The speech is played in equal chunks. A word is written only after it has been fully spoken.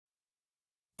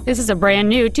This is a brand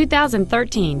new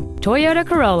 2013 Toyota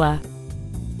Corolla.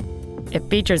 It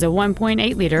features a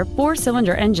 1.8-liter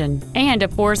four-cylinder engine and a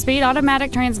 4-speed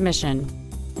automatic transmission.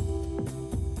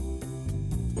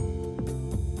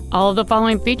 All of the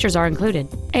following features are included: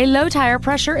 a low tire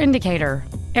pressure indicator,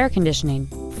 air conditioning,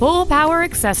 full power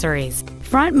accessories,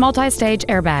 front multi-stage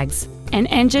airbags, an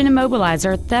engine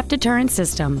immobilizer theft deterrent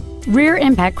system, rear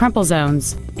impact crumple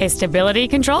zones, a stability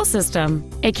control system,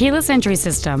 a keyless entry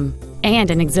system,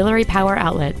 and an auxiliary power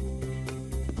outlet.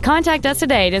 Contact us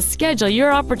today to schedule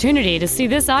your opportunity to see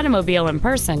this automobile in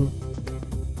person.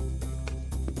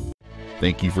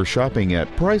 Thank you for shopping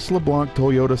at Price LeBlanc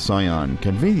Toyota Scion,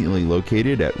 conveniently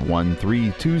located at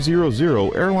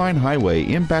 13200 Airline Highway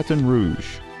in Baton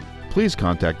Rouge. Please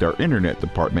contact our internet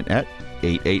department at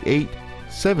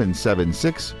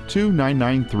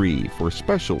 888-776-2993 for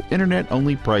special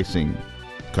internet-only pricing.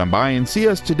 Come by and see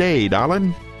us today,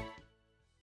 darling.